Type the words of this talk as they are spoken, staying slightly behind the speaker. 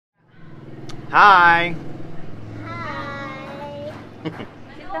Hi! Hi.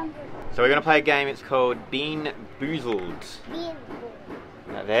 So we're going to play a game, it's called Bean Boozled.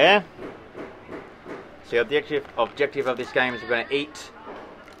 Right there. So the objective of this game is we're going to eat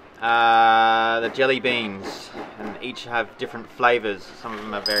the jelly beans, and each have different flavours. Some of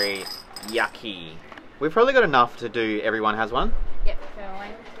them are very yucky. We've probably got enough to do everyone has one. Yep, so 1,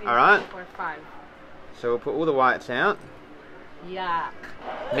 2, Alright. 3, 4, 5. So we'll put all the whites out. Yuck.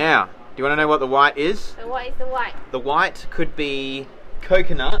 Now, do you want to know what the white is? So what is the white? The white could be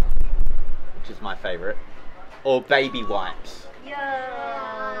coconut, which is my favourite, or baby wipes.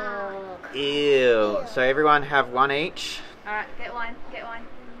 Yuck. Ew. So everyone have one each. Alright, get one, get one.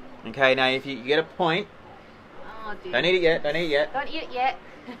 Okay, now if you get a point, Oh, dude. don't eat it yet, don't eat it yet. Don't eat it yet.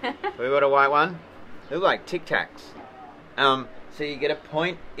 We got a white one. They look like Tic Tacs. So you get a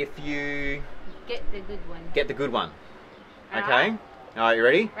point if you Get the good one. get the good one. Alright. Okay? Alright, you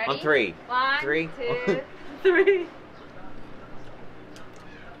ready? Ready? On 3. 1, Three. 2, 3.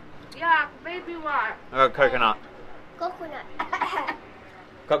 Yuck, baby white. Oh, coconut. Coconut.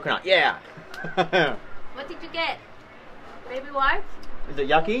 Coconut, yeah! What did you get? Baby wipes? Is it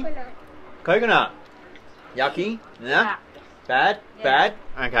yucky? Coconut. Coconut. Yucky? Yeah? Yeah. Bad? Yeah. Bad?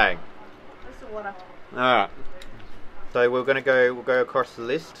 Okay. What's the water? Alright. So we'll go across the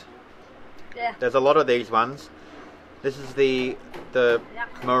list. Yeah. There's a lot of these ones. This is the Yuck.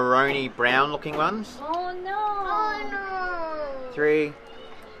 maroney brown looking ones. Oh no. Oh no. 3,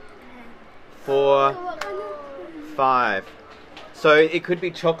 4, 5. So it could be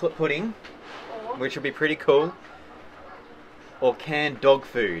chocolate pudding, Oh. which would be pretty cool, or canned dog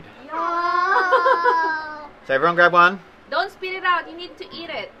food. Oh. So everyone grab one. Don't spit it out. You need to eat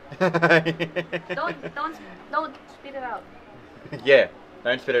it. Don't spit it out. Yeah,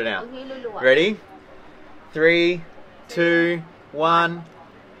 don't spit it out. Okay, luluwa. Ready? 3, 2, 1.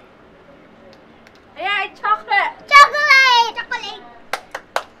 Yeah, it's chocolate. Chocolate. Chocolate.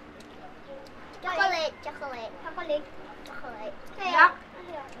 Chocolate. Chocolate. Chocolate. Chocolate. Yuck.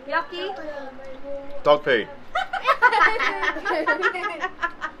 Yucky. Dog food.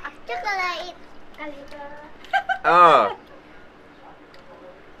 Chocolate. Oh,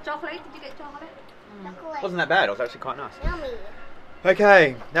 Chocolate? Did you get chocolate? Chocolate. wasn't that bad. It was actually quite nice. Yummy.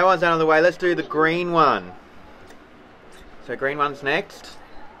 Okay, that one's out of the way. Let's do the green one. So green one's next.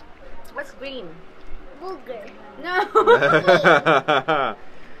 What's green? Booger. No.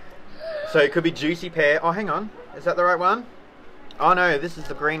 So it could be juicy pear. Oh, hang on. Is that the right one? Oh no, this is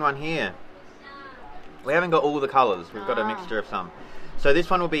the green one here. We haven't got all the colours. We've got a mixture of some. So this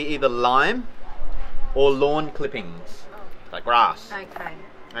one will be either lime or lawn clippings, like grass. Okay.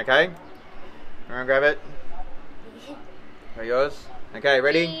 Okay? Everyone grab it. Are yours? Okay,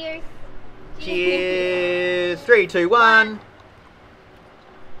 ready? Cheers. Cheers! 3, 2, 1.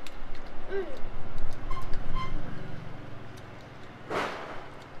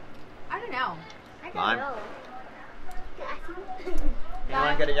 I don't know. I don't Lime. know.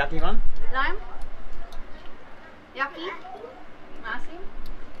 Anyone get a yucky one? Lime? Yucky? Masim?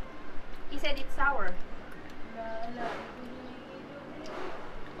 He said it's sour. I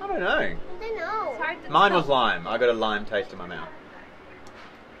don't know. I don't know. It's hard to Mine tell. was lime. I got a lime taste in my mouth.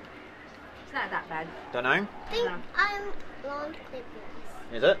 It's not that bad. Don't know. I think No. I'm long clippings.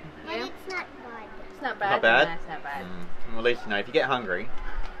 Is it? But Yeah. it's not bad. It's not bad. Not bad? No, it's not bad. Well, at least you know if you get hungry.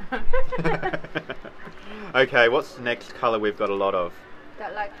 Okay, what's the next colour we've got a lot of?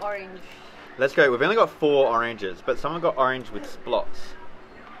 Got like orange. Let's go. We've only got 4 oranges, but someone got orange with splots.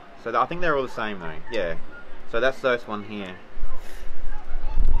 So I think they're all the same though. Yeah. So that's this one here.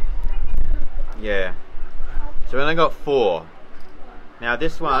 Yeah. So we only got 4. Now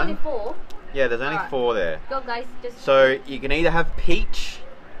this one, Only 4. yeah, there's only Alright. 4 there. Go guys, just. So you can either have peach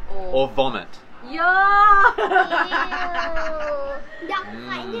or vomit. Yeah.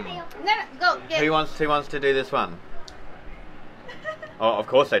 No, go get. Who wants to do this one? Oh, of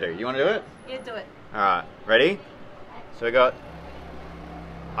course they do. You want to do it? You do it. All right. Ready? So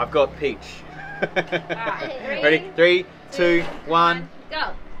I've got peach. Alright, Ready? 3, 2, 1.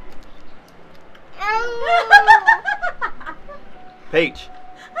 Go. Peach.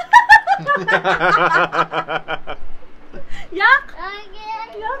 Yuck. Again.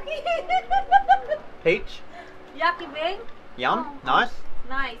 Yucky. Peach. Yucky, bang. Yum. Oh. Nice.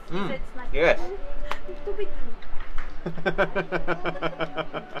 Nice. He Mm. said it's nice. Yes. Stupid.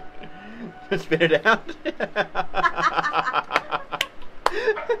 Spit it out.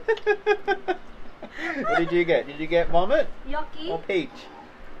 What did you get? Did you get vomit Yucky. or peach?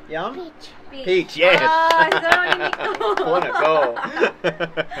 Yum? Peach. Peach, yes. What a goal.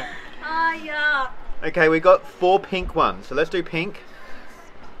 Ah, yuck. Okay, we got 4 pink ones. So let's do pink.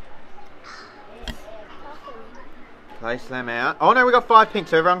 Place them out. Oh no, we got 5 pink,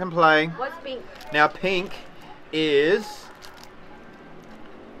 so everyone can play. What's pink? Now pink is...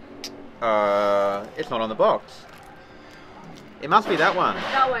 it's not on the box. It must be that one.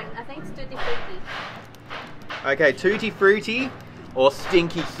 That one. I think it's Tutti Frutti. Okay, Tutti Frutti or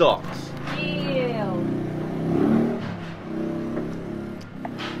Stinky Socks. Ew.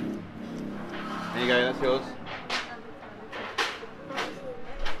 There you go, that's yours.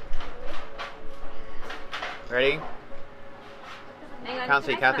 Ready? Hang on, Can't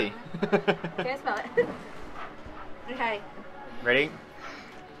see can I Kathy. smell it? Can I smell it? Okay. Ready?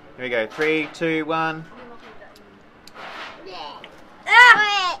 Here we go. 3, 2, 1.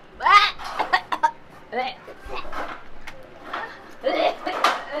 Ah!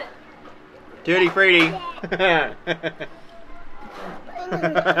 Tutti Frutti.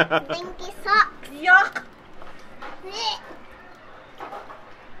 Stinky socks. Yuck!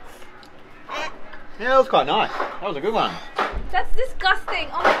 Yeah, that was quite nice. That was a good one. That's disgusting.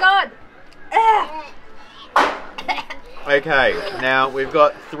 Oh my god. Ugh. Okay, now we've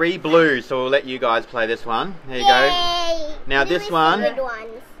got 3 blues, so we'll let you guys play this one. There you go. Yay. Now this one, Good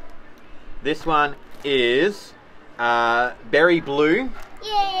ones. this one is berry blue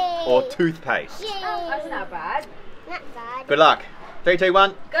Yay. or toothpaste. Yay. Oh, that's not bad. Not bad. Good luck. 3, 2,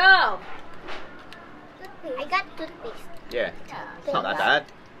 1. Go. I got toothpaste. Yeah, Yeah. it's not that bad.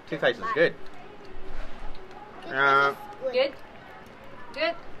 Toothpaste is good. Good. Good.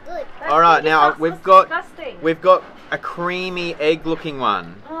 Good. That's All right, Stinky now Socks we've was got disgusting. a creamy egg-looking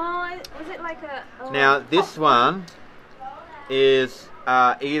one. Oh, was it like a? Oh, Now this one is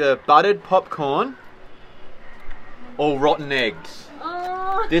either buttered popcorn or rotten eggs.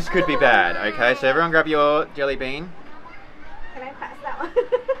 Oh. This could be bad. Okay, so everyone grab your jelly bean. Can I pass that one?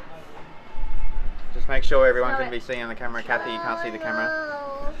 Just make sure everyone Smell can it. be seeing the camera. Kathy, you can't see the camera.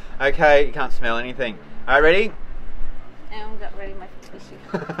 Oh. Okay, you can't smell anything. Alright, ready? And got ready my tissue.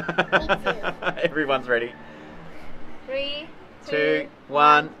 Everyone's ready. 3, 2,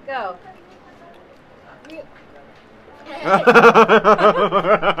 1. Go.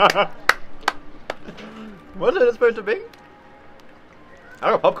 What's it supposed to be?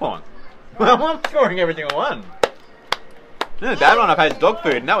 I got popcorn. I'm scoring every single one. The bad one I've had is dog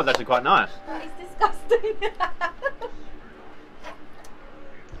food, and that was actually quite nice. It's disgusting.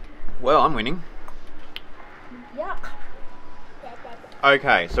 Well, I'm winning. Yuck.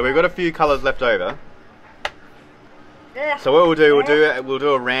 Okay, so we've got a few colours left over. Ugh. So what we'll do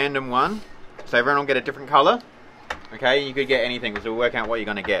a random one. So everyone will get a different colour. Okay, you could get anything, so we'll work out what you're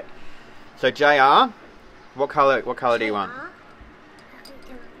gonna get. So JR, what colour do you want?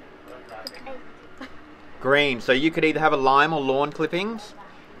 Green. So you could either have a lime or lawn clippings.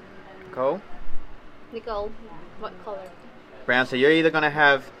 Cool. Nicole, what color? Brown. So you're either gonna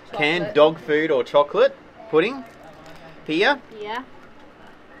have canned Chocolate. dog food or chocolate pudding. Pia, Yeah.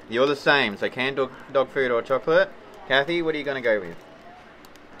 you're the same. So canned dog food or chocolate. Kathy, what are you gonna go with?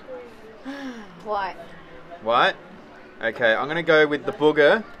 What? What? Okay, I'm gonna go with the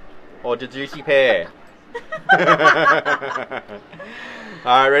booger or the juicy pear.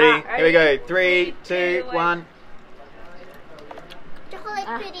 Alright, ready? Here we go. 3, 2, 1. Chocolate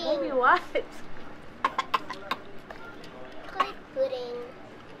pudding. Maybe what? Chocolate pudding.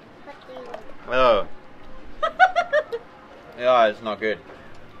 What do you want? Oh. Yeah, it's not good.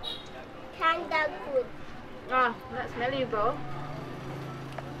 Canned dog food. Oh, that's smelly, bro.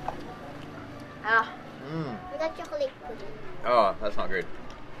 Ah. Mm. I got chocolate pudding. Oh, that's not good.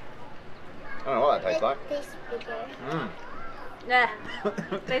 I don't know what that tastes like. It tastes bigger. Mm. Nah.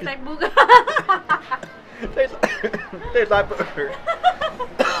 Tastes like booger. tastes like booger.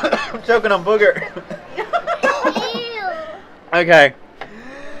 I'm choking on booger. Ew. Okay.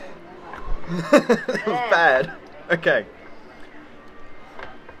 That was bad. Okay.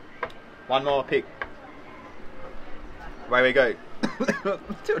 One more pick. Away we go.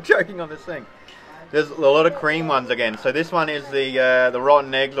 I'm still choking on this thing. There's a lot of cream ones again. So this one is the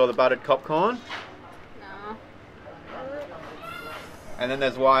rotten eggs or the buttered popcorn. No. And then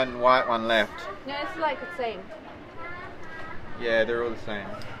there's one white one left. No, it's like the same. Yeah, they're all the same.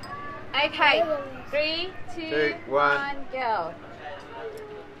 Okay. 3, 2, 2, 1. Go.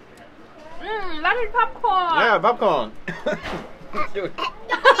 Mmm, buttered popcorn. Yeah, popcorn. Let's do it.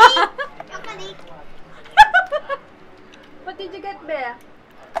 Chocolate. What did you get, Bear?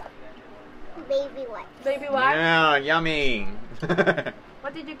 Baby wipes. Baby what? Yeah, yummy.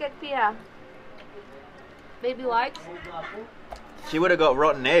 What did you get, Pia? Baby wipes? She would have got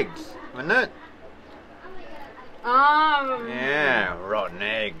rotten eggs, wouldn't it? Yeah, rotten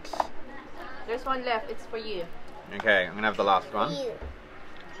eggs. There's one left. It's for you. Okay, I'm gonna have the last one. Ew.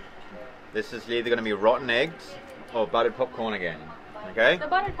 This is either gonna be rotten eggs or buttered popcorn again. Okay? The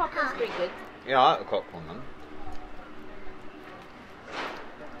buttered popcorn's pretty good. Yeah, I like the popcorn one.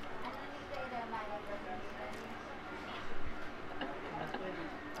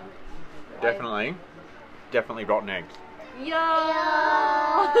 Definitely rotten eggs. Yo!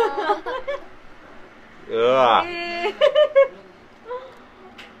 Ugh.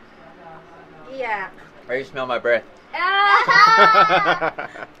 Yeah. Oh, you smell my breath. Ah!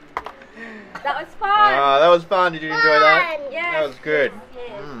 That was fun. That was fun. Did you enjoy that? Yes, That was good.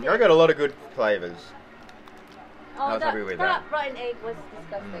 yes, I got a lot of good flavours. Oh, I was happy with that. That rotten egg was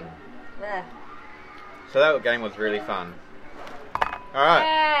disgusting. Ugh. So that game was really fun.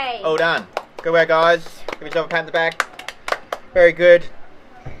 Alright. Yay. All done. Good work, guys. Give yourself a pat on the back. Very good.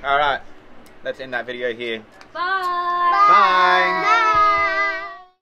 Alright. Let's end that video here. Bye. Bye.